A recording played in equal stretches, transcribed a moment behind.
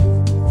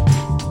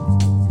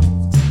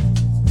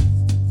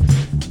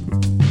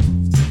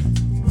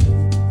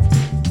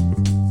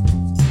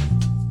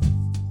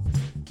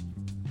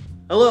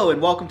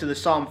and welcome to the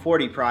Psalm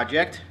 40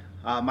 Project.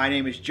 My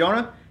name is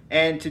Jonah,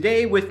 and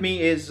today with me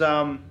is,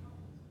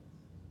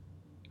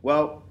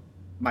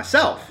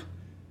 myself.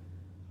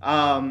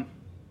 Hang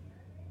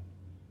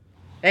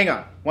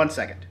on, 1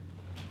 second.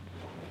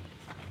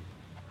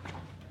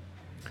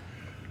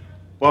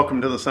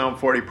 Welcome to the Psalm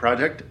 40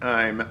 Project.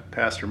 I'm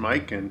Pastor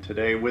Mike, and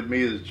today with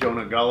me is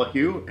Jonah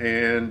Gollahue,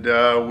 and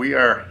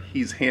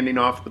he's handing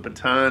off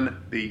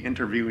the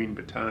interviewing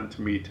baton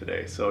to me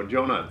today. So,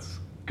 Jonah, it's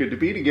good to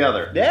be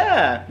together.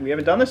 Yeah, we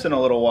haven't done this in a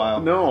little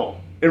while. No,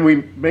 and we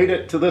made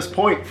it to this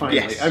point finally.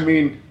 Yes. I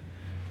mean,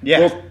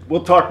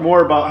 we'll talk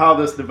more about how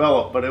this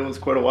developed, but it was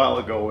quite a while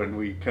ago when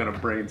we kind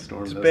of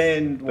brainstormed this. It's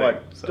been,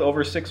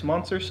 over 6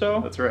 months or so?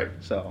 That's right.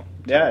 So,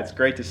 yeah, it's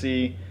great to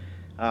see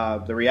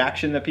the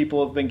reaction that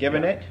people have been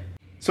giving it.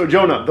 So,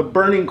 Jonah, the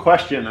burning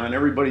question on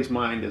everybody's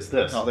mind is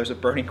this. Oh, there's a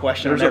burning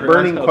question. There's a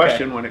burning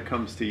question when it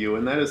comes to you,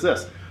 and that is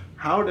this.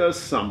 How does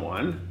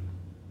someone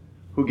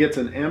who gets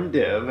an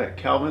MDiv at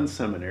Calvin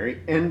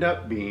Seminary end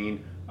up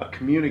being a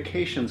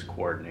communications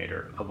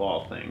coordinator of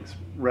all things,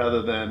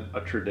 rather than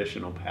a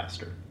traditional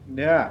pastor?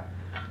 Yeah.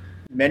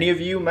 Many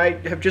of you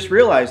might have just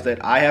realized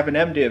that I have an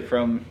MDiv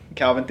from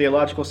Calvin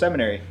Theological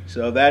Seminary.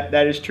 So that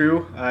is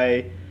true.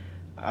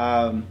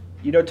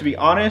 To be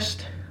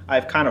honest,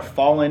 I've kind of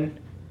fallen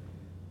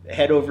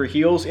head over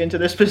heels into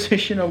this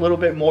position a little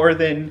bit more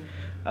than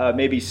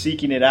maybe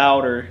seeking it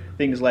out or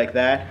things like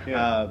that.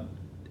 Yeah.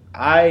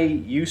 I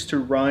used to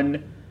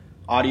run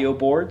audio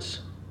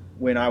boards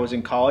when I was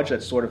in college.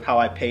 That's sort of how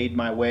I paid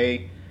my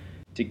way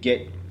to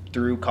get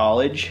through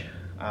college.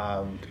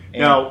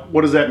 Now,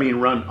 what does that mean,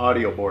 run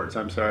audio boards?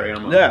 I'm sorry.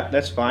 Yeah,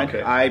 that's fine.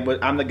 Okay.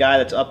 I'm the guy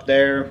that's up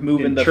there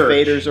moving in the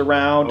church. faders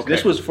around. Okay.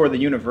 This was for the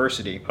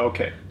university.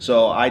 Okay.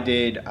 So I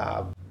did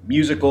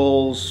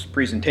musicals,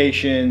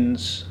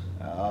 presentations,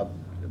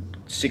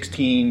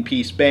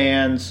 16-piece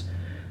bands,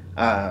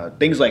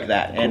 things like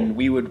that. Cool. And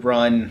we would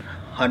run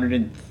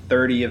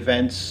 130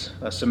 events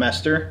a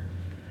semester.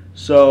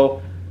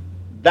 So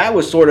that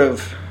was sort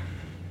of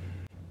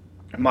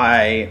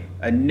my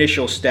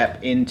initial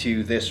step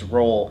into this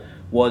role.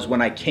 Was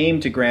when I came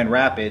to Grand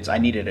Rapids, I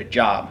needed a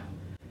job.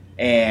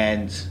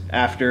 And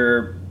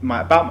after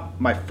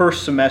my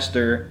first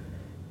semester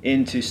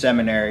into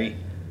seminary,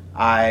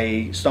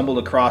 I stumbled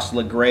across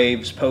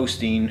LaGrave's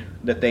posting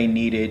that they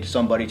needed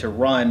somebody to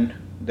run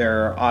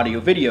their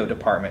audio-video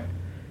department.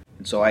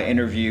 And so I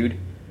interviewed,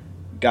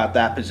 got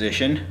that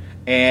position,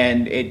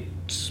 and it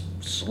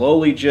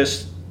slowly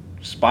just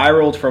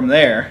spiraled from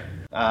there.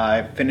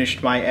 I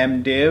finished my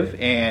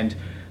MDiv, and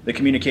the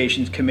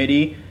communications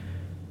committee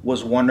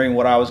was wondering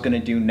what I was going to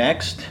do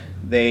next.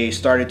 They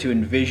started to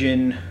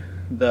envision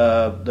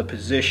the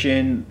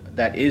position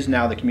that is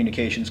now the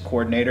communications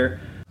coordinator.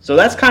 So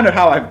that's kind of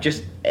how I've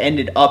just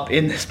ended up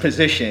in this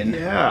position.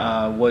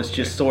 Yeah. Was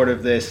just sort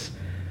of this,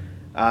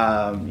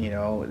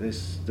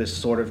 this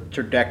sort of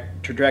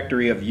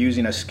trajectory of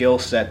using a skill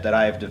set that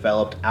I've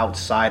developed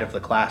outside of the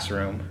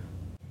classroom.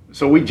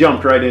 So we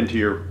jumped right into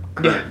your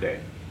current day.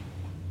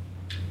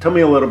 Tell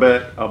me a little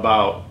bit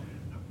about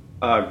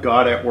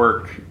God at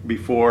work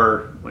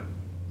before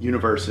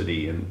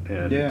university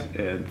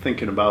and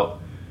thinking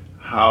about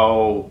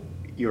how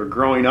your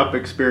growing up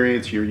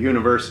experience, your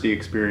university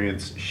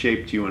experience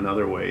shaped you in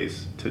other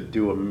ways to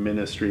do a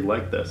ministry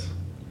like this.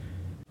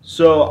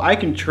 So I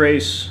can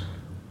trace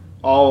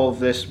all of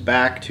this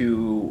back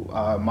to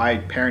my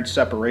parents'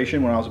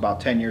 separation when I was about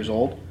 10 years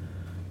old.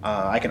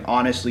 I can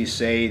honestly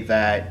say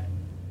that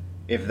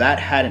if that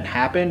hadn't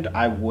happened,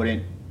 I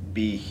wouldn't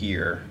be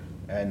here.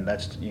 And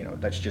that's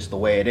just the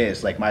way it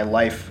is. Like, my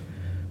life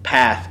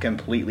path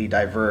completely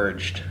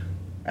diverged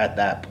at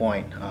that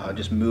point.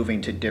 Just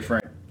moving to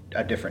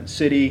a different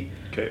city,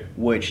 okay,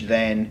 which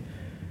then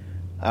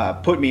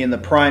put me in the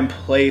prime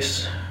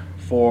place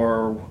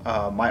for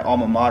my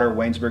alma mater,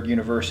 Waynesburg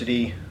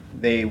University.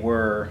 They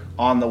were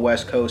on the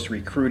West Coast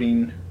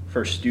recruiting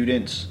for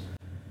students,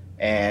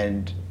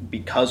 and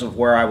because of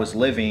where I was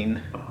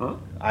living,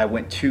 I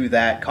went to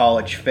that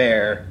college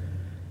fair,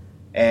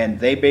 and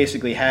they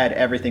basically had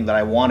everything that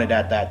I wanted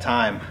at that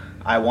time.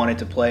 I wanted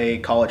to play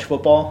college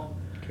football.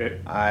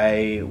 Okay.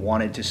 I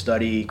wanted to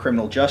study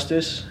criminal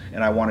justice,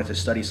 and I wanted to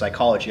study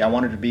psychology. I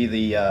wanted to be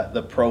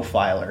the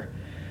profiler,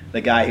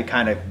 the guy who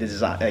kind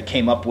of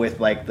came up with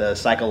like the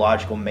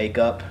psychological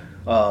makeup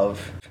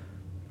of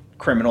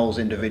criminals,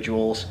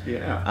 individuals.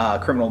 Yeah.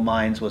 Criminal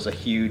Minds was a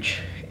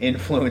huge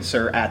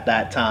influencer at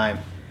that time.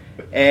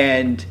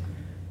 And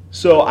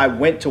so I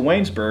went to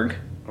Waynesburg,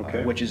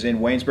 which is in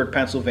Waynesburg,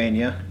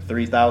 Pennsylvania,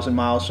 3,000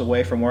 miles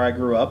away from where I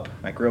grew up.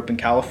 I grew up in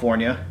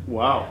California.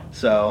 Wow.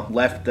 So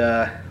left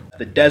the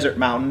desert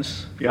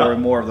mountains for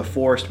more of the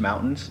forest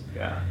mountains.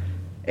 Yeah.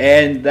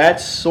 And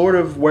that's sort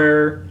of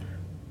where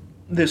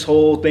this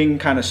whole thing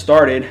kind of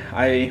started.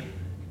 I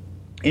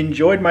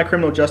enjoyed my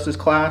criminal justice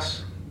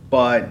class,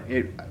 but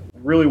it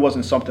really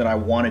wasn't something I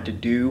wanted to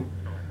do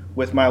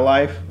with my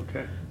life.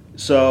 Okay.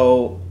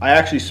 So I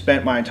actually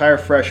spent my entire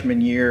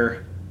freshman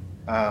year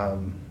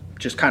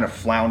just kind of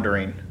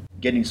floundering,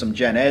 getting some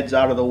gen eds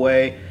out of the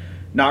way,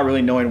 not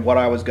really knowing what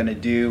I was going to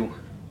do.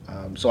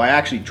 So I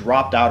actually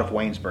dropped out of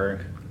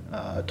Waynesburg.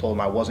 Told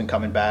him I wasn't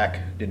coming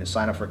back, didn't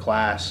sign up for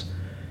class,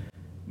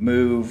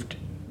 moved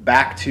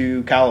back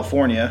to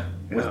California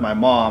with my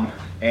mom,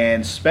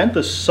 and spent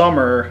the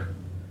summer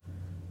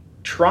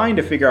trying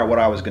to figure out what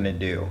I was going to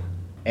do.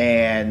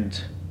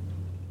 And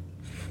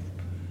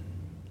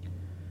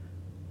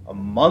a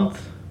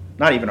month,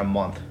 not even a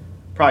month,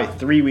 probably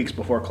 3 weeks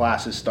before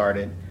classes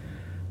started,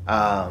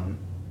 I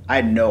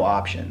had no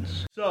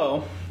options.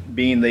 So,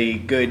 being the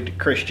good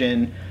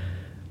Christian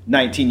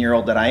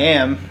 19-year-old that I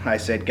am, I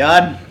said,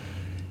 God,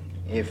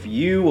 if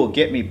you will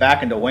get me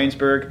back into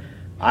Waynesburg,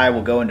 I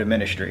will go into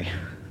ministry.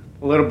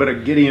 A little bit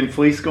of Gideon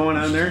Fleece going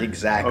on there?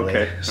 Exactly.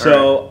 Okay.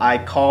 So I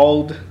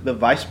called the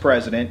vice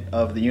president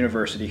of the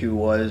university, who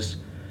was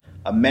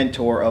a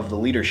mentor of the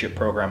leadership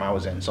program I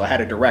was in. So I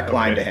had a direct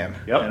line to him.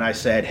 Yep. And I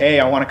said, hey,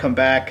 I want to come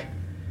back.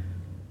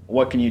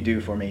 What can you do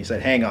for me? He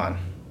said, hang on.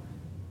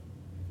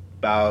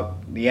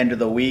 About the end of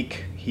the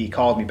week, he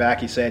called me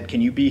back. He said,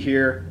 can you be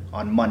here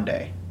on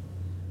Monday?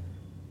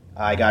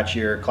 I got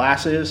your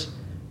classes.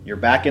 You're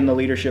back in the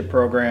leadership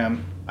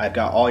program. I've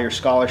got all your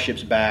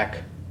scholarships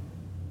back.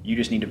 You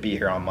just need to be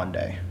here on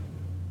Monday.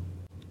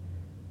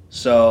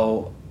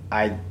 So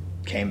I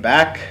came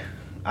back.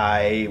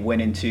 I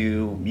went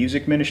into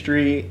music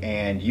ministry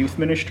and youth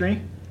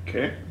ministry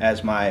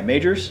as my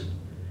majors.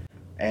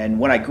 And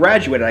when I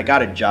graduated, I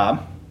got a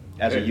job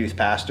as a youth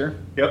pastor.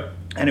 Yep.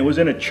 And it was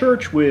in a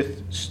church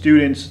with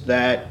students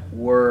that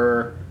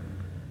were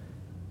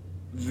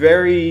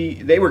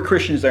they were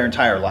Christians their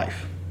entire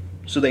life.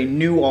 So they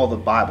knew all the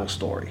Bible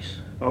stories.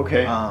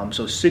 Okay.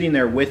 So sitting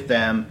there with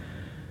them,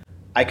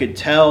 I could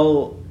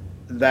tell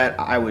that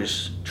I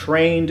was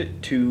trained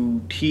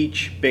to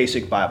teach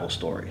basic Bible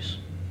stories.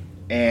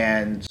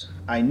 And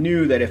I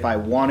knew that if I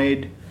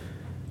wanted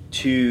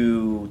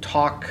to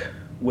talk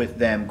with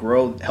them,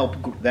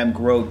 help them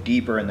grow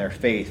deeper in their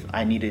faith,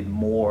 I needed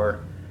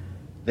more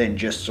than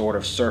just sort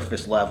of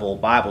surface level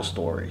Bible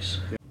stories.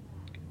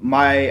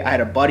 I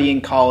had a buddy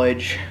in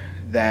college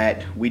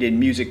that we did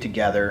music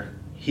together.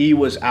 He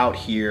was out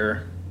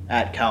here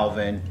at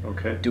Calvin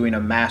doing a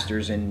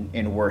master's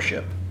in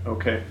worship.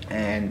 Okay.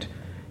 And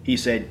he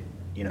said,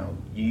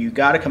 you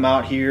got to come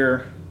out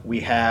here.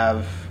 We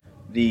have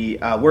the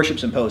worship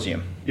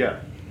symposium. Yeah.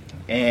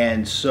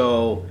 And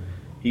so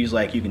he's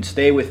like, you can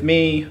stay with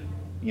me,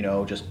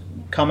 just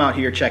come out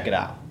here, check it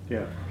out.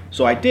 Yeah.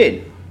 So I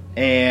did.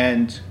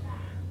 And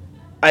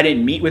I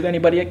didn't meet with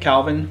anybody at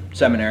Calvin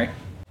Seminary.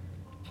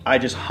 I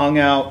just hung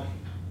out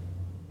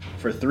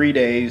for 3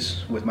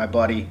 days with my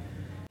buddy.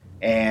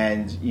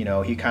 And,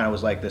 he kind of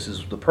was like, this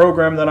is the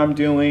program that I'm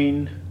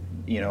doing,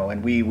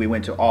 and we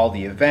went to all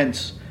the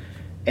events.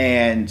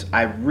 And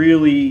I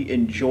really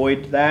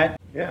enjoyed that.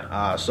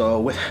 Yeah. So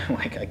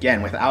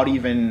without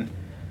even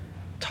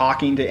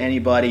talking to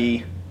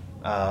anybody,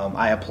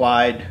 I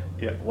applied,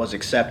 was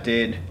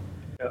accepted.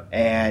 Yeah.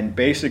 And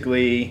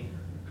basically,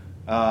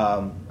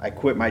 I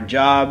quit my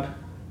job.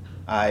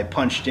 I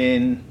punched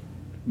in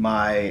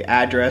my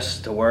address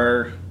to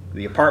where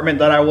the apartment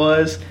that I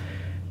was,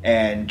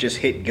 and just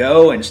hit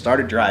go and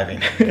started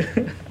driving.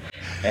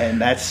 And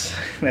that's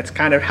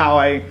kind of how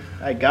I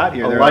got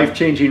here. A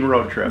life-changing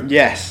road trip.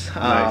 Yes.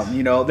 Nice.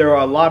 There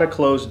are a lot of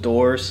closed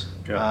doors.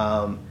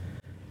 Yeah.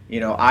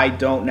 I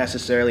don't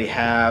necessarily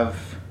have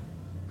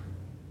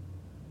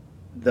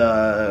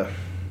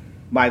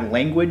my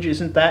language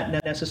isn't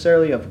that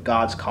necessarily of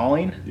God's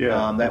calling.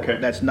 Yeah.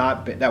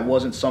 That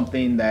wasn't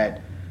something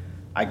that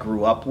I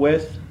grew up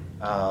with.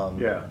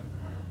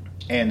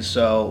 And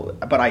so,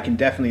 but I can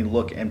definitely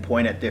look and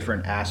point at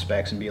different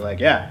aspects and be like,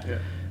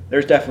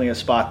 there's definitely a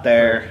spot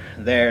there.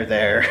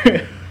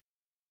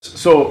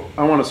 So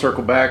I want to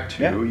circle back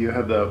to you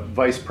have the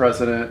vice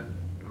president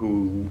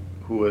who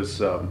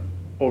was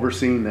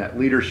overseeing that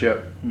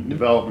leadership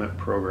development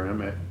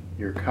program at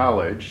your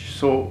college.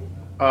 So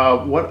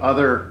what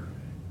other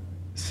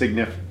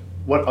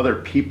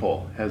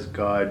people has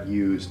God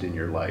used in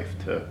your life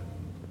to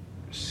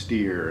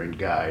steer and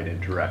guide and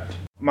direct?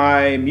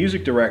 My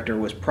music director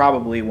was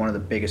probably one of the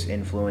biggest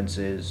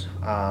influences.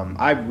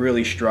 I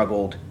really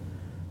struggled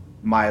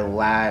my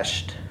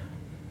last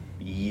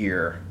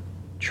year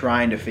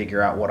trying to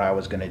figure out what I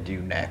was going to do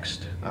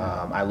next.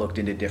 I looked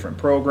into different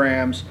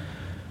programs.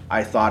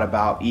 I thought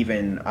about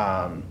even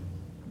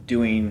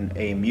doing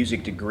a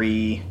music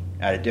degree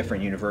at a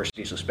different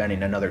university, so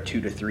spending another 2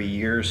 to 3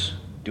 years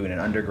doing an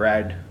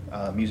undergrad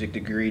music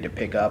degree to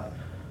pick up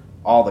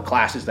all the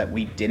classes that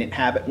we didn't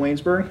have at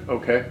Waynesburg.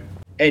 Okay.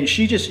 And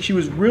she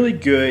was really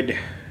good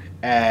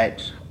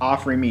at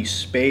offering me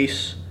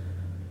space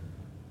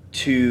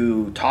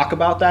to talk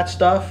about that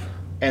stuff,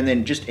 and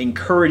then just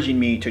encouraging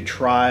me to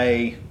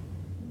try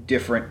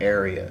different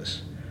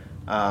areas.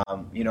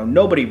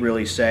 Nobody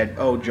really said,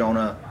 "Oh,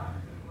 Jonah,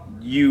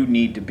 you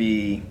need to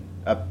be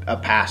a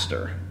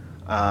pastor."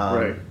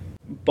 Right.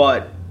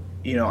 But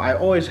I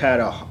always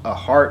had a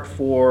heart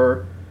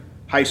for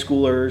high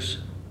schoolers,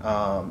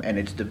 and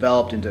it's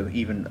developed into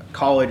even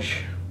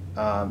college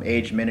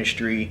age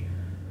ministry.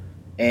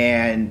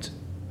 And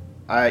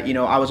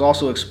I was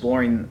also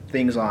exploring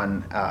things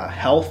on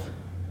health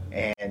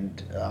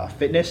and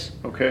fitness.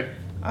 Okay.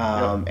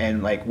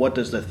 And like, what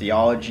does the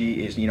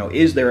theology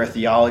is there a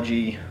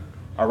theology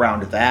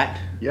around that?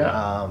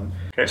 Yeah.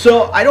 Okay.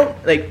 So I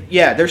don't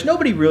there's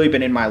nobody really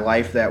been in my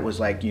life that was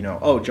like,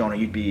 oh, Jonah,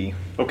 you'd be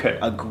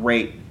a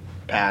great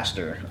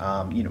pastor.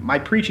 My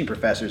preaching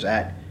professors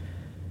at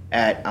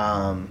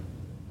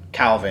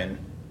Calvin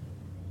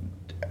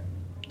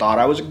thought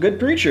I was a good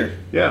preacher.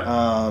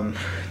 Yeah.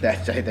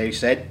 That they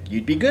said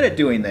you'd be good at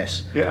doing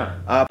this. Yeah.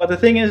 But the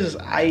thing is,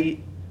 I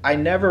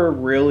never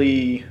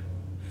really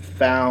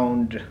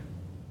found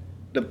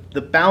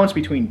the balance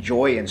between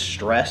joy and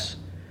stress.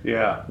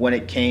 Yeah. When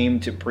it came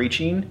to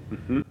preaching,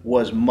 Mm-hmm.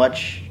 was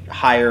much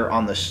higher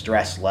on the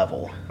stress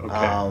level.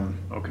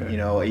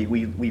 Okay.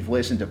 We've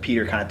listened to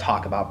Peter kind of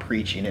talk about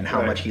preaching and how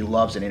Right. much he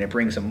loves it, and it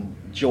brings him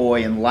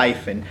joy and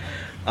life, and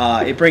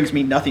it brings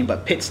me nothing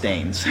but pit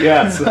stains.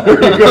 Yes.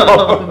 There you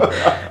go.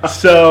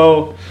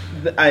 So,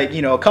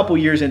 a couple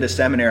years into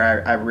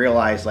seminary, I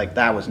realized like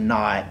that was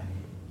not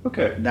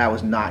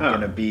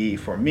going to be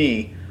for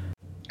me,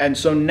 and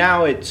so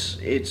now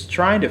it's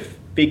trying to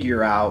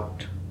figure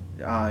out.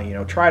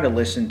 Try to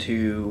listen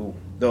to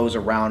those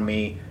around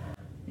me,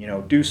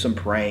 do some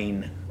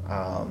praying,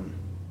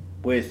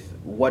 with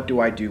what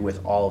do I do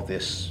with all of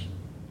this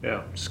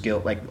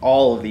skill, like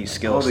all of these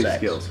skill sets.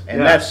 Skills.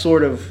 And that's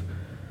sort of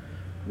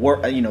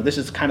where, this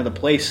is kind of the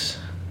place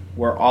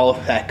where all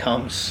of that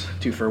comes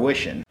to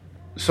fruition.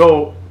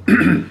 So,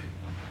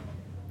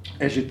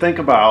 as you think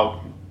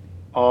about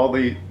all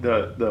the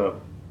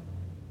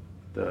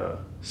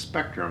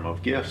spectrum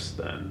of gifts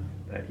then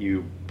that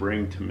you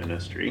bring to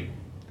ministry,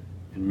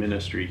 in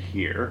ministry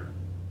here,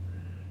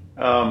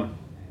 I'm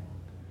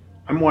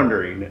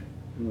wondering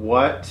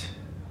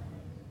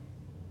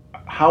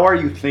how are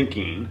you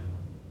thinking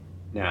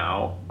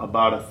now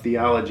about a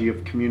theology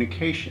of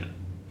communication?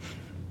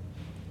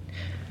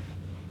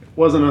 It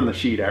wasn't on the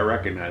sheet, I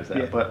recognize that,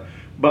 Yeah.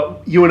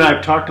 but you and I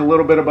have talked a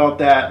little bit about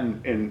that,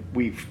 and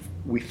we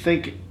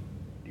think,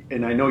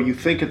 and I know you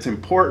think it's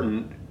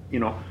important.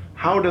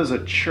 How does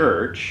a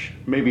church?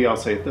 Maybe I'll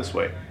say it this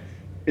way.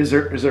 Is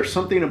there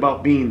something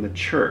about being the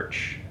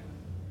church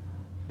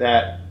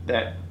that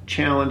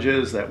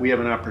challenges that we have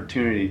an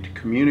opportunity to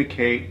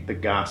communicate the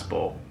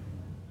gospel,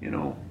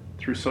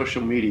 through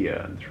social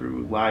media and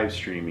through live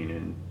streaming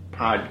and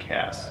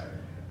podcasts?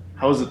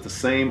 How is it the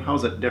same? How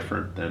is it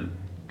different than,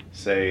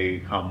 say,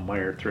 how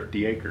Meyer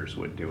Thrifty Acres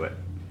would do it?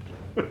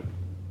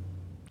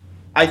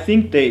 I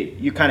think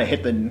you kind of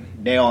hit the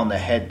nail on the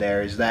head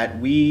there, is that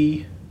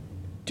we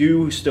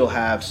do still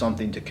have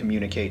something to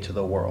communicate to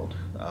the world.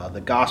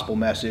 The gospel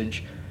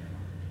message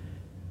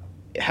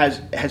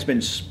has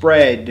been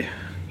spread,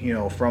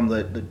 from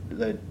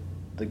the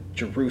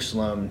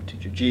Jerusalem to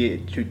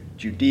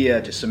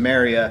Judea to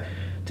Samaria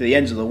to the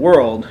ends of the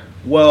world.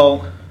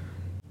 Well,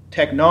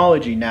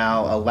 technology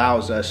now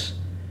allows us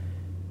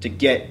to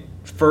get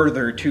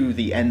further to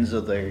the ends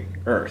of the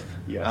earth.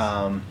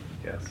 Yes.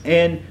 Yes.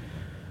 And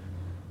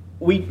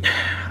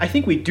I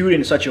think we do it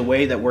in such a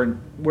way that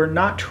we're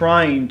not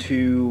trying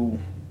to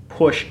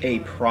push a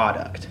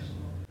product,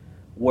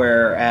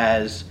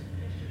 whereas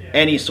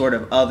any sort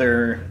of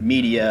other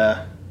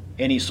media,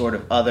 any sort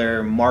of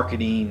other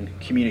marketing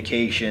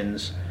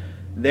communications,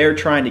 they're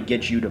trying to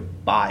get you to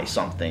buy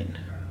something.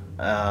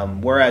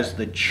 Whereas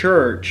the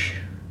church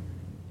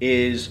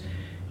is,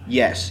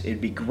 yes, it'd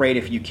be great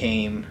if you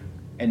came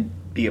and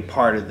be a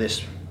part of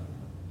this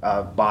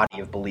body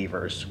of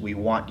believers. We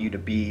want you to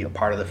be a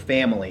part of the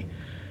family.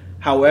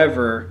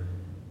 However,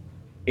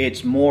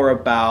 it's more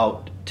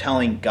about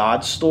telling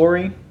God's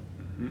story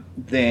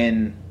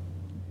than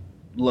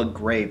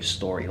LaGrave's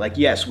story. Like,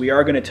 yes, we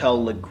are going to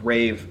tell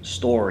LaGrave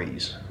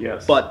stories.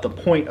 Yes. But the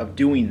point of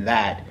doing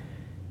that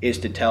is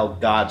to tell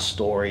God's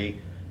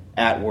story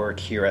at work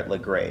here at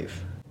LaGrave.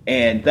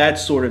 And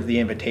that's sort of the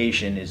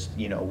invitation is,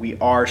 we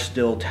are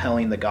still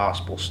telling the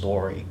gospel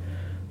story.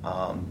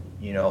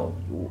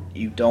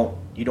 You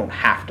don't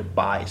have to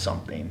buy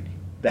something.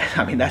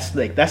 That's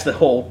the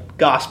whole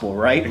gospel,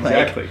 right?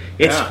 Exactly.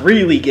 It's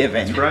freely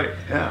given. That's right.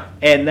 Yeah.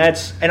 And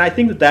I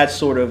think that's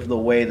sort of the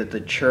way that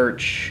the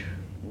church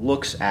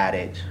looks at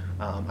it.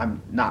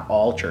 I'm not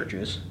all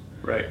churches,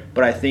 right?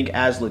 But I think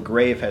as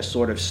LaGrave has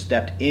sort of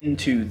stepped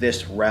into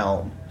this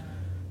realm,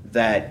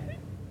 that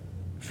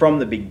from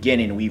the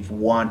beginning we've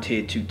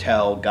wanted to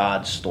tell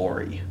God's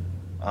story,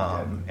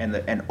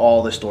 and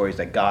all the stories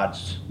that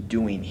God's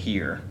doing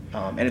here,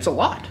 and it's a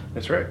lot.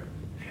 That's right.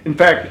 In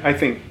fact, I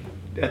think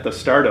at the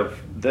start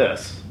of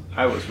this,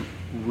 I was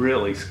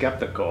really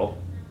skeptical,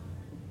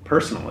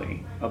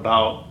 personally,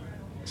 about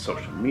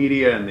social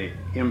media and the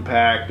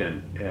impact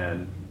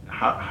and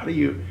how do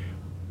you.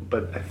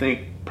 But I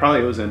think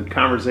probably it was in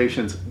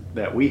conversations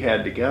that we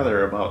had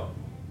together about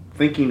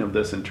thinking of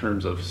this in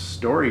terms of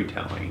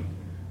storytelling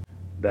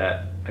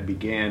that I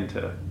began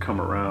to come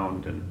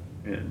around and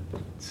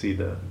see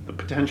the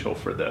potential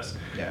for this.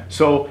 Yeah.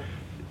 So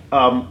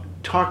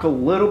talk a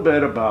little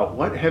bit about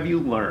what have you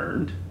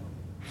learned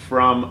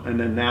from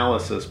an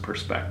analysis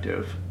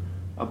perspective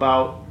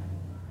about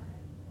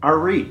our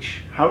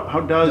reach. How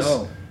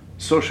does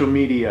social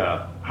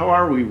media how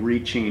are we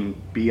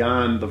reaching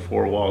beyond the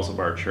four walls of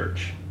our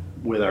church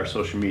with our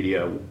social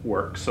media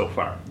work so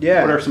far?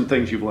 Yeah. What are some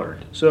things you've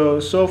learned?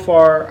 So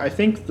far, I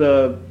think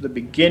the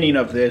beginning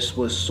of this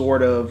was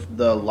sort of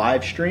the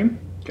live stream.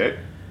 Okay.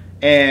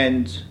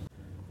 And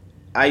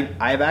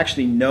I've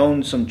actually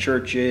known some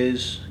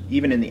churches,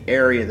 even in the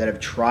area, that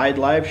have tried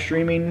live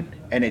streaming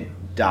and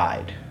it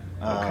died.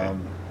 Okay.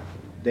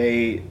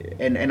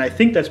 And I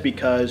think that's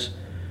because,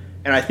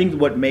 and I think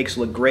what makes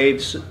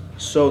LaGrave's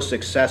so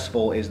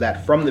successful is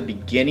that from the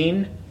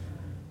beginning,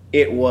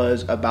 it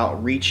was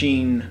about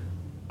reaching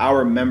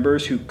our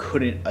members who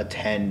couldn't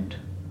attend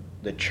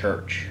the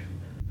church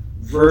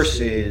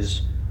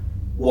versus,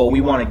 well,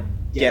 we want to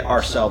get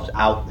ourselves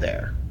out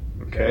there.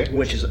 Okay.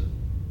 Which is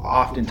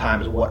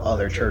oftentimes what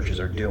other churches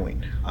are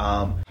doing.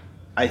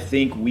 I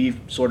think we've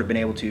sort of been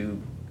able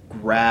to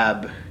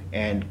grab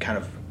and kind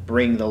of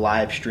bring the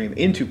live stream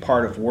into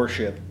part of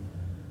worship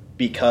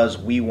because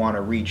we want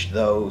to reach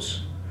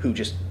those who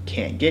just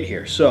can't get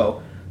here.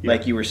 So,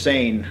 like you were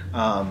saying,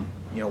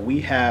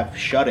 we have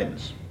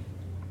shut-ins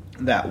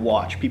that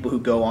watch, people who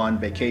go on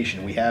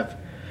vacation. We have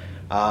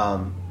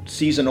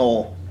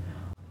seasonal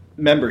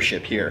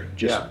membership here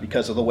just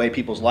because of the way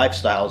people's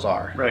lifestyles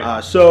are.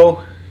 Right.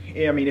 So,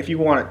 I mean, if you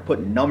want to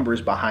put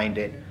numbers behind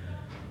it,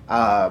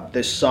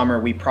 this summer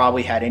we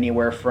probably had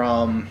anywhere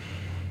from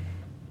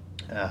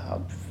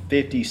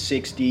 50,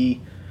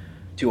 60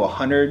 to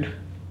 100,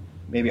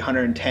 maybe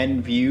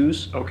 110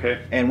 views.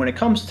 Okay. And when it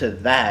comes to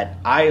that,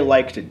 I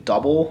like to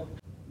double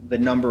the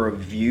number of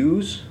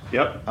views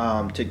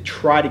to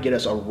try to get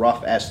us a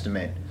rough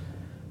estimate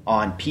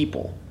on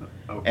people.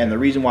 Okay. And the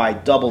reason why I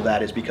double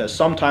that is because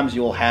sometimes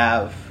you'll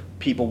have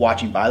people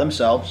watching by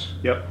themselves,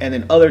 and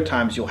then other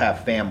times you'll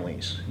have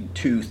families,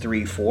 2,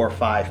 3, 4,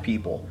 5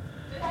 people.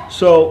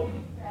 So,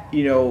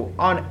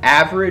 on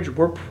average,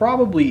 we're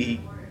probably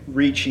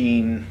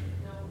reaching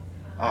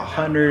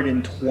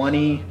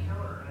 120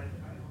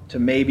 to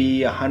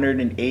maybe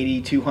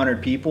 180,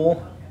 200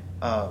 people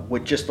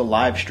with just the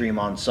live stream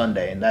on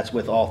Sunday, and that's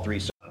with all 3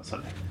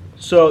 services.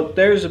 So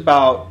there's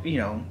about,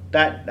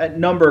 that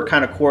number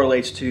kind of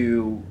correlates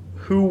to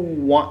who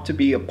want to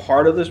be a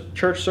part of the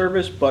church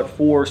service, but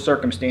for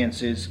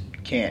circumstances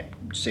can't,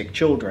 sick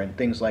children,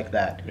 things like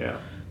that. Yeah.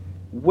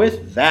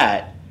 With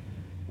that,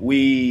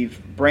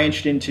 we've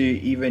branched into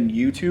even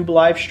YouTube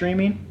live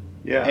streaming.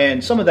 Yeah.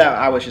 And some of that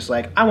I was just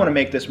like, I want to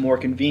make this more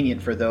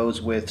convenient for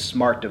those with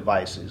smart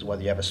devices,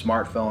 whether you have a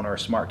smartphone or a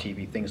smart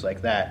TV, things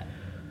like that.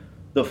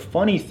 The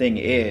funny thing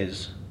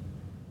is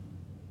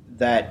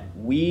that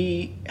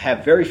we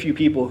have very few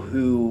people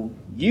who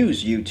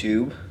use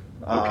YouTube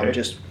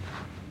just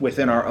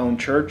within our own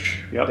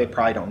church. They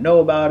probably don't know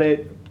about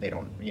it. They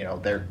don't,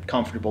 they're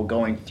comfortable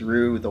going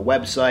through the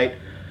website.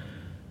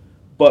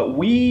 But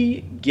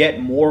we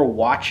get more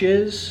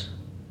watches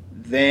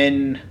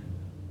than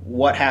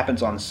what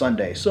happens on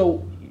Sunday.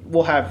 So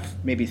we'll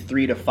have maybe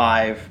 3 to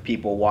 5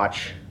 people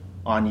watch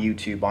on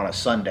YouTube on a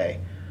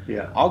Sunday.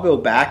 Yeah. I'll go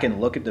back and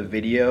look at the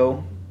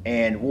video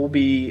and we'll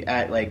be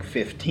at like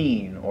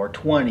 15 or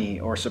 20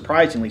 or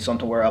surprisingly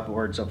somewhere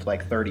upwards of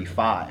like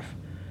 35.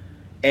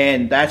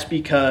 And that's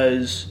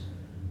because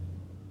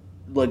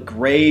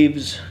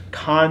LaGrave's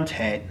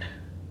content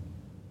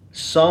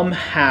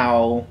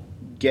somehow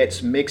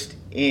gets mixed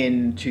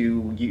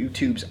into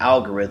YouTube's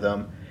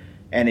algorithm,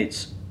 and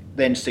it's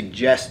then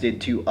suggested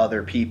to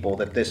other people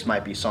that this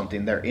might be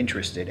something they're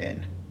interested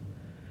in.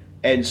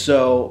 And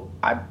so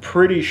I'm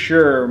pretty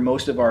sure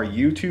most of our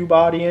YouTube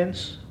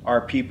audience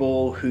are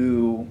people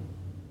who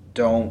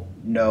don't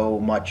know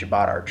much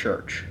about our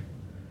church.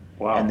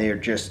 Wow. And they're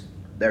just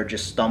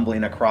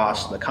stumbling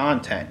across the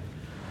content.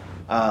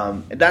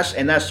 And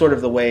that's sort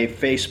of the way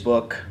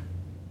Facebook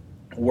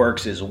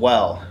works as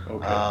well.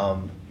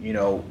 Okay.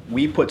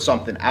 We put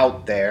something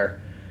out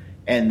there,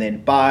 and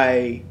then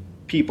by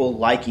people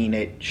liking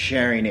it,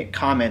 sharing it,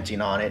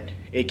 commenting on it,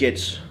 it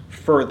gets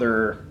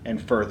further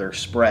and further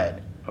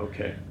spread.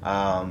 Okay.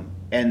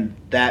 And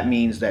that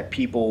means that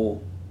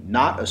people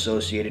not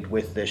associated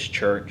with this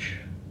church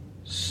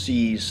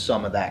sees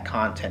some of that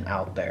content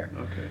out there.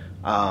 Okay.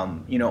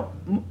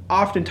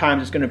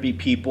 Oftentimes it's going to be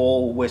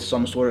people with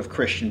some sort of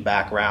Christian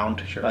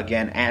background. Sure.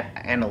 Again,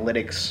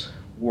 analytics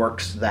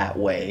works that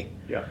way.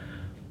 Yeah.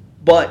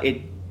 But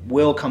it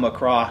will come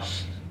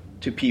across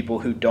to people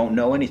who don't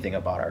know anything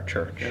about our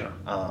church.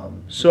 Yeah.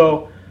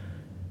 So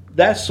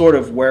that's sort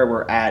of where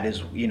we're at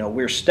is,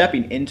 we're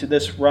stepping into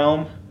this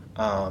realm.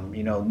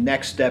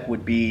 Next step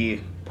would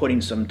be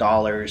putting some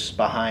dollars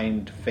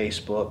behind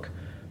Facebook,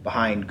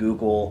 behind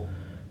Google,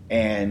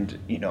 and,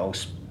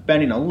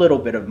 spending a little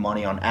bit of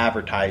money on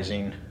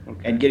advertising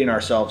and getting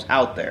ourselves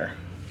out there.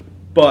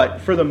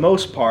 But for the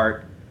most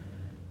part,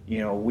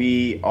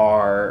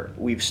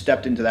 we've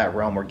stepped into that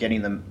realm. We're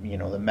getting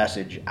the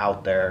message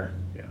out there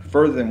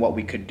further than what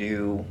we could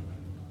do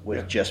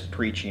with just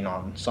preaching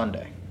on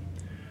Sunday.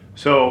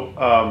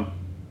 So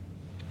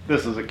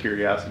this is a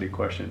curiosity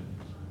question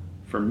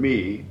for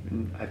me,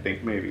 and I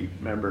think maybe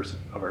members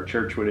of our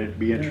church would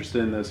be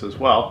interested in this as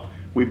well.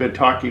 We've been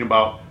talking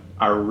about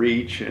our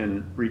reach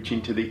and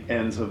reaching to the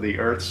ends of the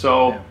earth.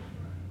 So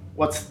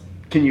Yeah.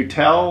 can you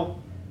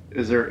tell,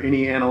 is there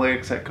any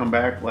analytics that come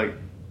back like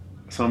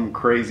some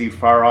crazy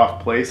far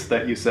off place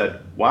that you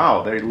said,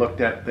 wow,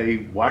 they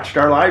watched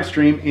our live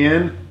stream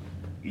in?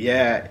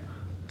 Yeah.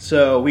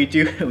 So we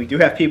do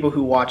have people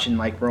who watch in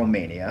like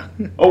Romania.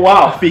 Oh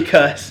wow.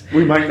 Because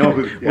we might know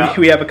who. Yeah.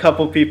 we have a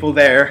couple people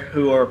there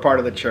who are part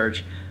of the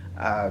church.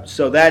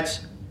 So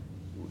that's,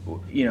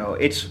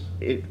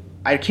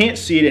 I can't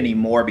see it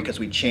anymore because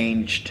we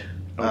changed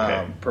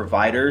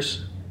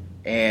providers.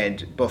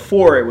 And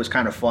before it was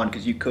kind of fun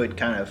because you could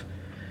kind of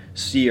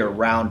see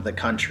around the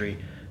country.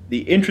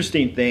 The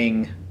interesting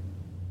thing,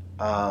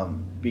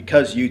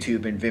 because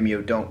YouTube and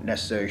Vimeo don't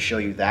necessarily show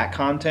you that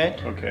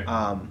content,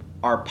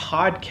 our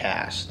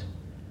podcast,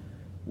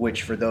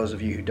 which for those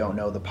of you who don't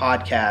know, the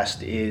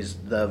podcast is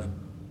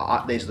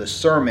the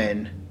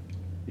sermon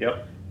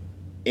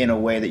in a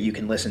way that you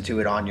can listen to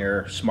it on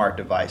your smart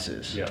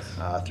devices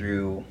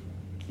through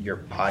your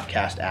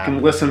podcast app. You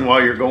can listen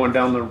while you're going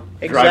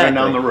driving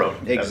down the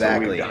road.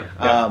 Exactly. That's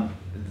what we've done.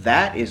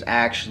 That is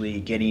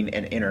actually getting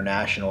an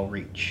international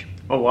reach.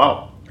 Oh,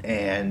 wow.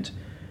 And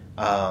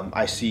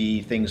I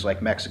see things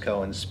like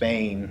Mexico and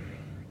Spain,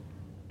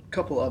 a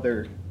couple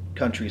other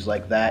countries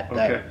like that,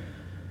 that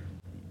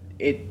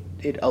it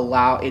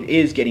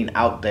is getting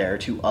out there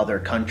to other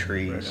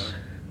countries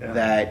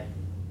that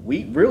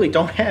we really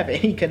don't have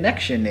any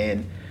connection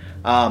in.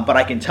 But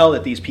I can tell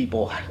that these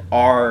people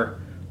are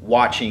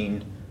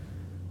watching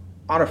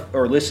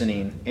or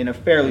listening in a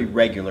fairly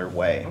regular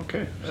way.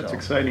 Okay, that's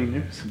exciting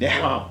news.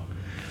 Yeah. Wow.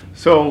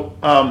 So,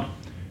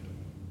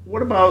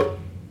 what about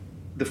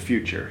the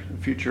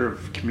future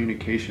of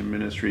communication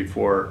ministry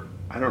for,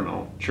 I don't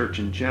know, church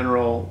in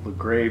general,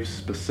 LaGrave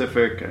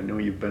specific? I know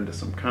you've been to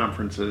some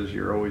conferences.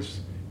 You're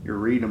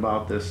reading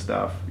about this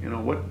stuff.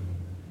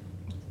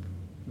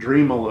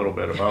 Dream a little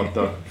bit about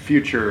the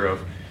future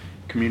of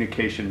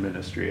communication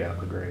ministry at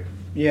LaGrave.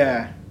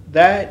 Yeah,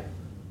 that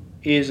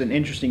is an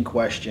interesting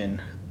question.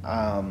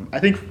 I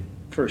think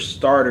for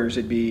starters,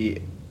 it'd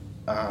be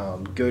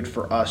good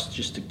for us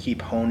just to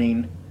keep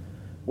honing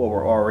what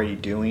we're already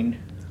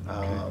doing.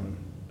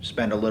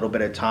 Spend a little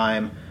bit of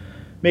time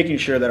making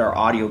sure that our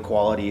audio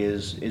quality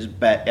is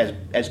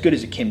as good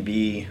as it can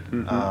be.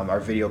 Our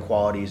video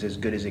quality is as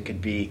good as it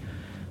could be.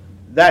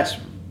 That's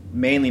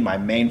mainly my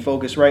main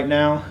focus right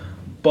now.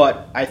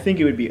 But I think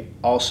it would be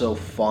also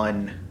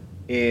fun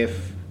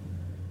if,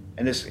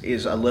 and this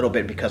is a little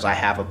bit because I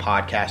have a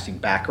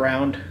podcasting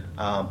background,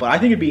 but I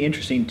think it'd be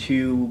interesting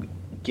to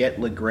get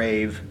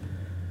LaGrave,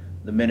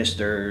 the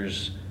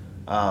ministers,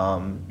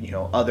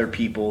 other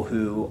people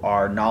who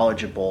are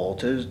knowledgeable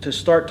to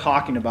start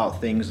talking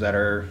about things that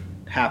are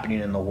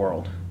happening in the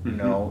world.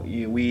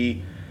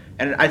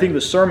 And I think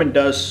the sermon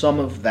does some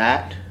of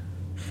that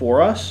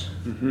for us,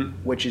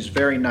 which is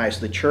very nice.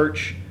 The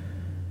church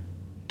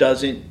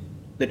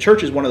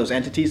is one of those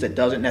entities that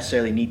doesn't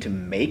necessarily need to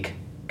make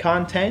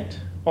content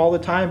all the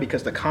time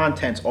because the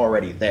content's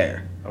already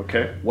there.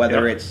 Okay.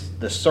 Whether it's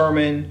the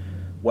sermon,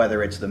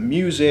 whether it's the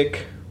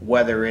music,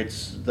 whether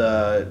it's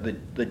the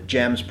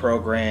GEMS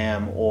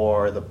program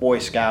or the Boy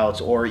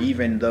Scouts or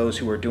even those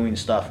who are doing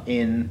stuff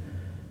in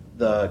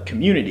the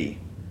community,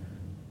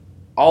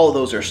 all of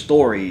those are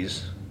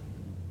stories.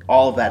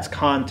 All of that's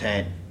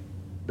content.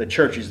 The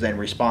church is then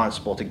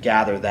responsible to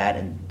gather that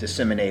and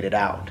disseminate it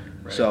out.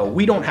 Right. So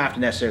we don't have to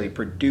necessarily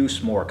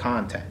produce more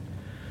content.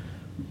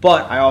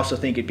 But I also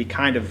think it'd be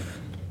kind of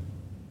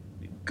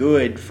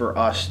good for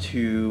us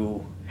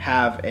to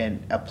have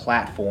a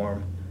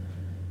platform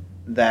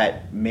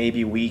that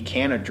maybe we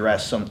can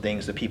address some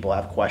things that people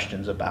have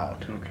questions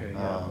about. Okay.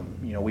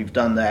 Yeah. We've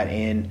done that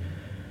in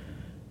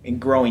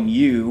Growing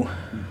You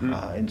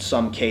in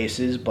some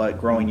cases, but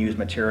Growing You's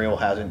material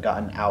hasn't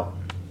gotten out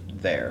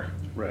there.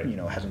 Right.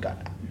 Hasn't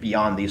gotten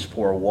beyond these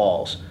four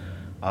walls.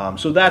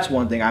 So that's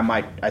one thing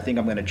I think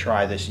I'm going to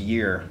try this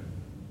year.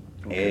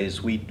 Okay.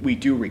 Is we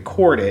do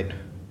record it.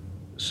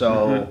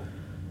 So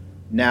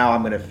now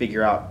I'm going to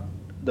figure out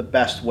the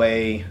best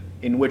way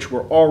in which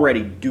we're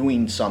already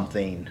doing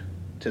something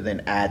to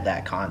then add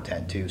that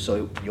content to.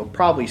 So you'll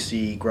probably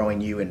see Growing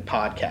You in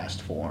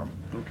podcast form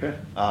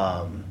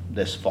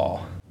this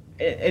fall.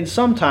 And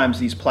sometimes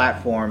these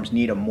platforms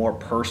need a more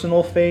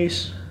personal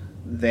face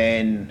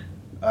than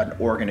an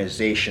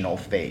organizational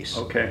face.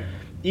 Okay.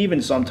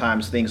 Even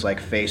sometimes things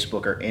like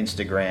Facebook or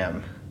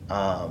Instagram,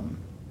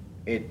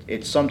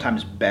 it's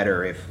sometimes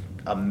better if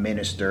a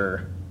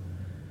minister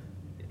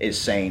is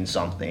saying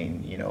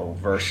something,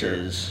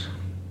 versus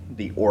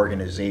the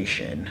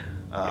organization.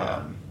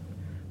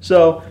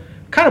 So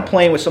kind of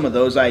playing with some of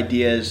those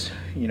ideas.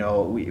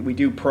 We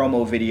do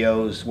promo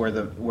videos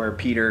where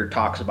Peter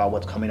talks about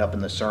what's coming up in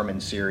the sermon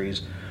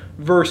series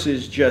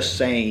versus just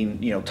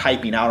saying,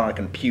 typing out on a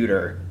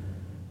computer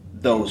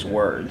those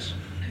words.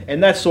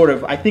 And that's sort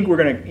of, I think we're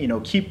going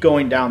to, keep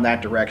going down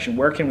that direction.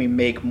 Where can we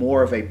make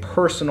more of a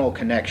personal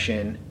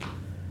connection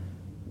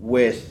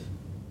with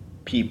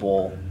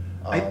people?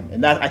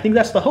 And I think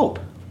that's the hope.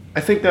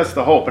 I think that's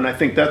the hope. And I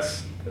think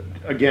that's,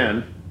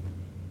 again,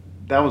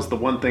 that was the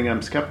one thing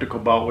I'm skeptical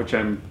about, which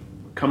I'm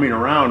coming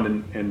around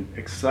and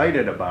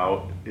excited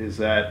about, is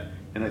that,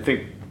 and I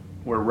think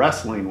we're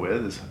wrestling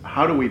with, is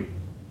how do we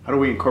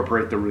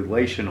incorporate the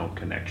relational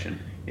connection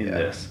in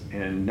this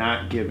and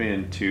not give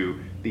in to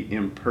the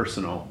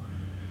impersonal.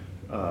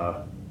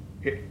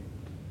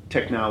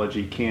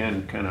 Technology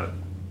can kind of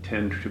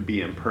tend to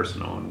be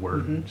impersonal, and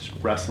we're just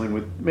wrestling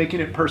with making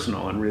it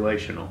personal and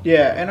relational.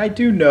 Yeah, and I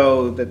do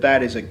know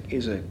that is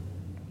a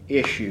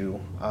issue.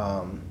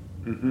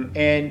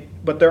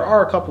 But there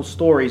are a couple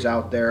stories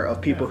out there of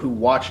people who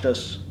watched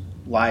us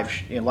live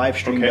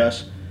streamed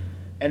us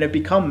and have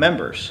become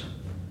members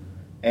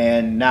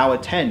and now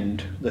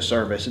attend the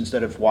service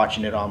instead of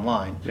watching it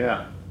online.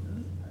 Yeah.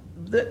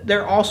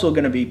 There are also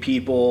going to be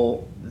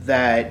people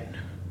that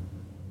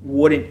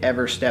wouldn't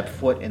ever step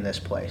foot in this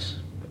place.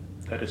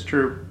 That is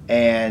true.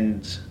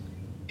 And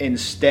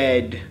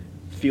instead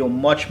feel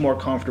much more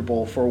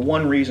comfortable for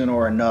one reason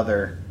or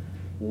another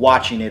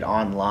watching it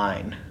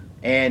online.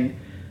 And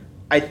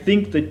I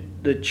think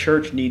that the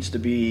church needs to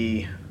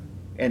be,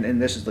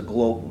 and this is the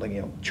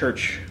global,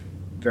 church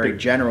very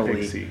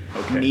generally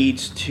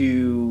needs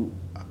to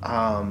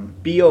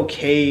be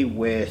okay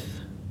with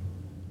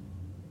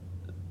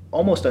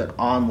almost an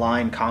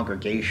online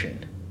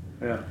congregation.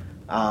 Yeah.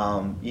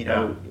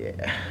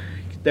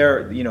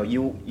 There,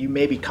 you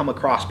maybe come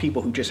across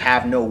people who just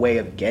have no way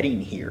of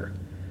getting here,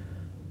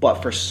 but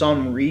for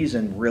some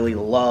reason really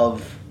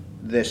love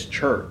this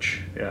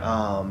church.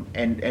 Yeah.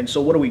 And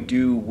so what do we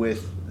do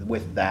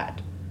with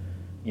that?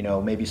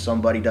 Maybe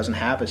somebody doesn't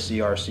have a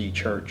CRC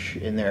church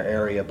in their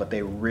area, but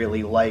they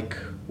really like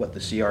what the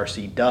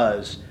CRC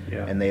does,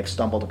 and they've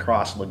stumbled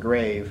across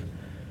LaGrave.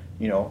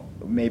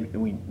 Maybe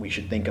we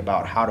should think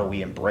about how do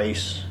we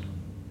embrace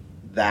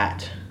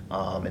that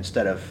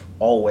instead of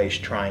always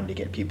trying to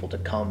get people to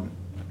come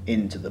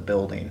into the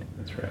building.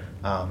 That's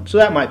right. So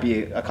that might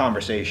be a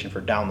conversation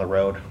for down the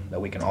road that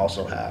we can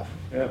also have.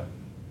 Yeah.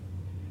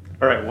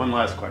 All right, one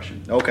last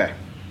question. Okay.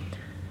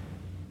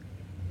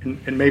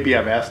 And maybe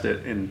I've asked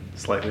it in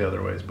slightly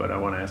other ways, but I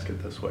want to ask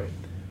it this way.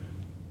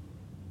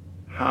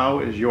 How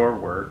is your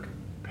work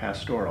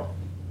pastoral?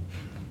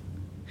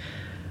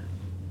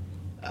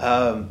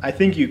 I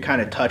think you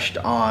kind of touched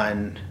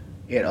on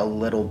it a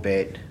little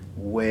bit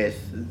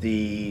with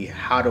the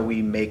how do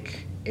we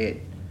make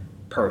it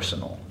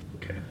personal.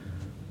 Okay.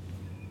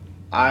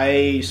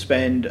 I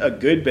spend a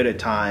good bit of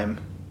time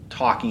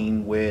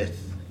talking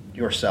with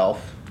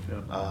yourself,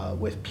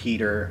 with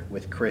Peter,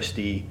 with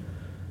Christy,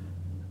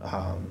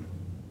 all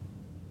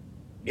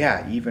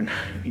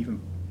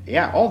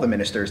the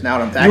ministers. Now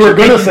that I'm you were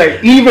going to say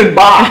even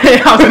Bob.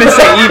 I was going to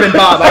say even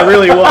Bob. I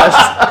really was.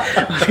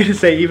 I was going to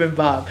say even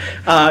Bob.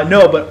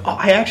 No, but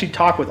I actually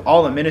talked with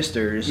all the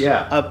ministers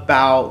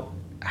about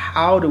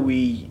how do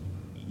we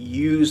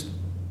use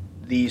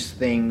these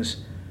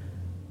things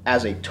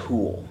as a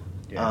tool.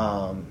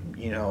 Yeah.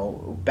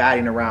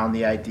 Batting around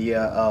the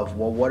idea of,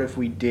 well, what if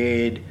we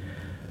did,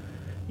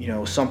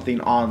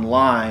 something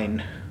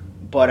online,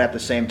 but at the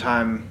same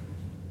time,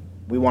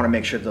 we want to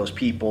make sure those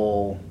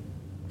people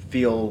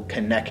feel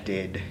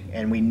connected,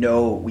 and we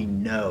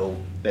know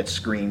that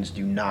screens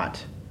do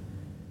not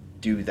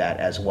do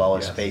that as well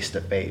as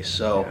face-to-face.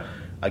 So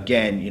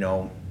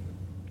again,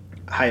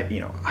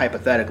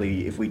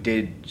 hypothetically, if we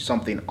did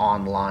something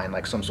online,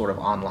 like some sort of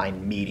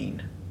online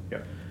meeting,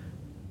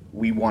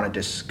 we want to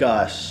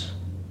discuss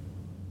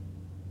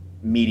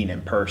meeting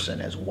in person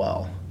as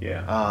well.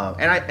 Yeah.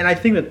 And I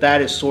think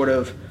that is sort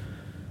of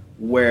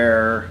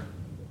where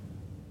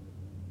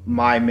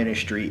my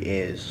ministry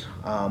is,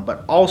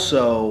 but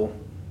also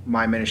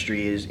my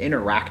ministry is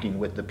interacting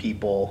with the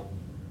people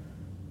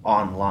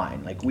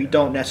online. Like, we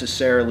don't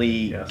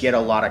necessarily get a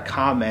lot of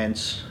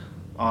comments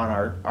on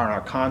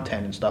our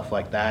content and stuff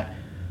like that,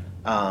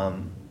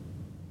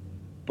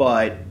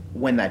 but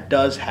when that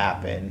does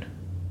happen,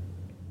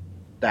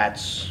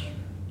 that's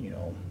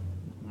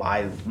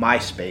my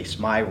space,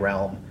 my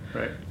realm.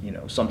 Right.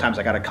 Sometimes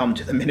I got to come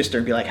to the minister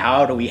and be like,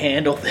 how do we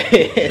handle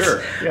this?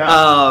 Sure.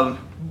 Yeah.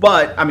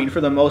 But I mean,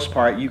 for the most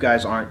part, you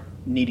guys aren't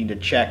needing to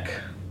check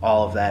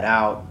all of that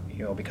out,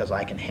 because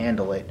I can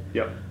handle it.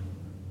 Yep.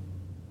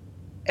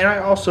 And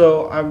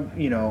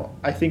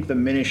I think the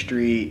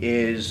ministry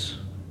is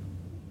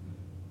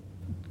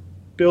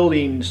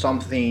building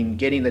something,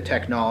 getting the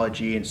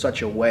technology in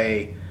such a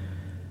way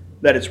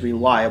that it's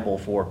reliable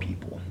for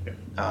people,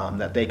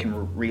 that they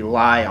can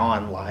rely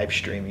on live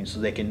streaming, so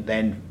they can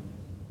then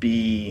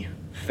be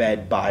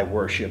fed by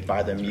worship,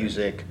 by the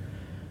music.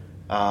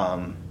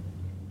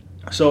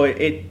 So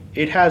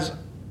it has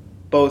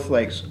both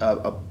like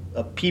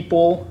a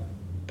people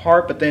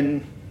part, but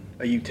then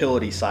a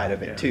utility side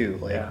of it too.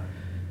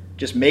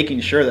 Just making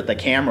sure that the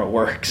camera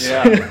works.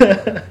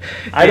 Yeah.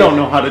 I don't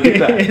know how to do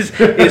that.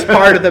 is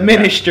part of the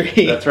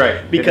ministry. That's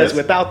right. Because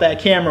without that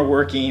camera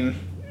working,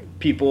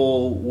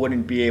 people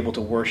wouldn't be able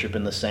to worship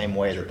in the same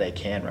way that they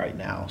can right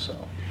now. So.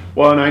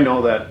 Well, and I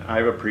know that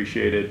I've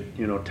appreciated,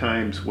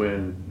 times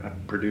when I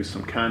produce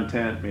some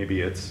content, maybe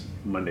it's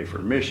Monday for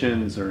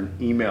Missions or an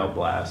email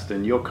blast,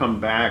 and you'll come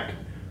back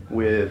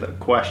with a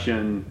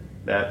question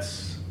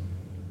that's,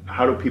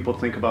 how do people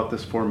think about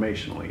this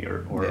formationally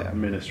or Yeah.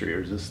 ministry,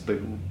 or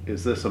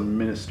is this a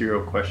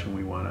ministerial question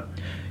we want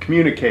to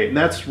communicate? And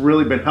that's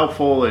really been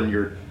helpful in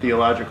your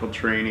theological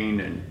training,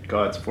 and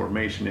God's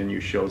formation in you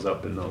shows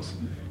up in those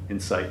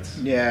insights.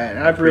 Yeah, and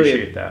I've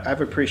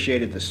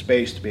appreciated the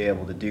space to be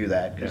able to do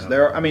that, because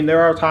there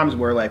are times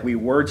where like we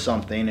word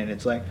something and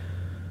it's like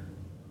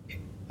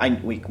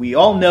we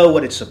all know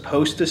what it's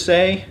supposed to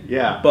say.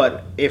 Yeah.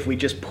 But if we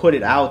just put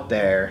it out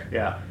there,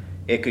 Yeah.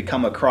 it could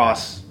come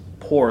across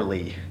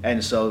poorly.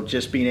 And so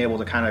just being able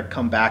to kind of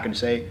come back and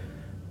say,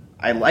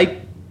 I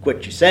like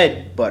what you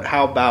said, but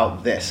how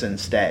about this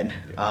instead?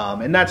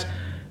 And that's,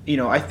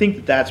 I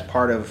think that's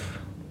part of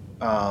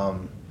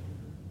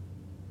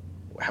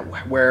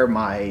where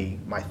my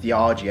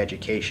theology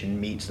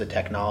education meets the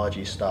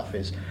technology stuff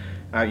is,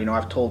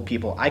 I've told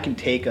people I can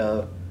take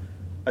a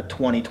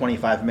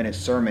 20-25 minute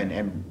sermon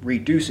and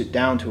reduce it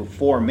down to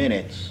 4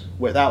 minutes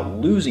without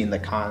losing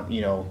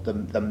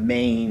the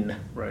main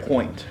Right.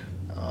 point.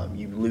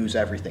 You lose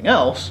everything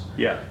else,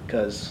 Yeah.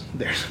 because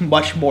there's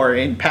much more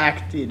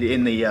impact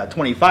in the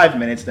 25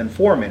 minutes than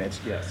 4 minutes.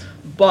 Yes.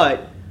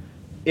 But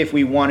if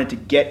we wanted to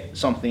get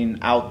something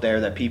out there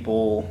that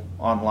people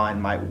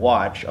online might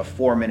watch, a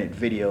 4-minute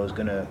video is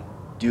going to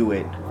do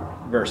it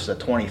versus a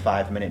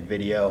 25-minute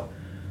video.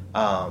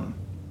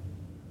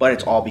 But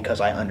it's all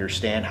because I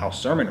understand how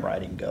sermon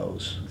writing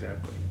goes,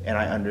 Exactly. and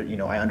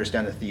I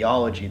understand the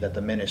theology that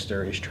the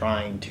minister is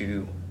trying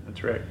to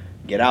That's right.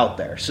 get out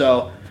there.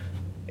 So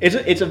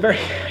it's a very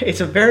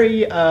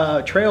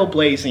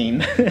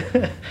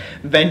trailblazing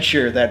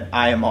venture that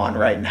I am on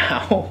right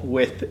now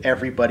with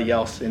everybody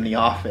else in the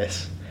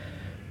office.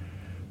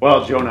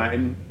 Well,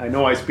 Jonah, I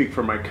know I speak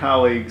for my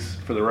colleagues,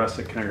 for the rest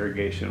of the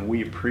congregation.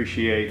 We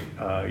appreciate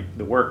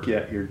the work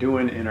that you're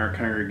doing in our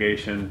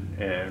congregation,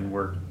 and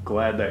we're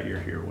glad that you're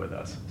here with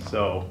us.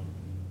 So,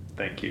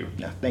 thank you.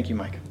 Yeah, thank you,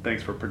 Mike.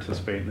 Thanks for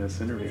participating in this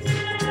interview.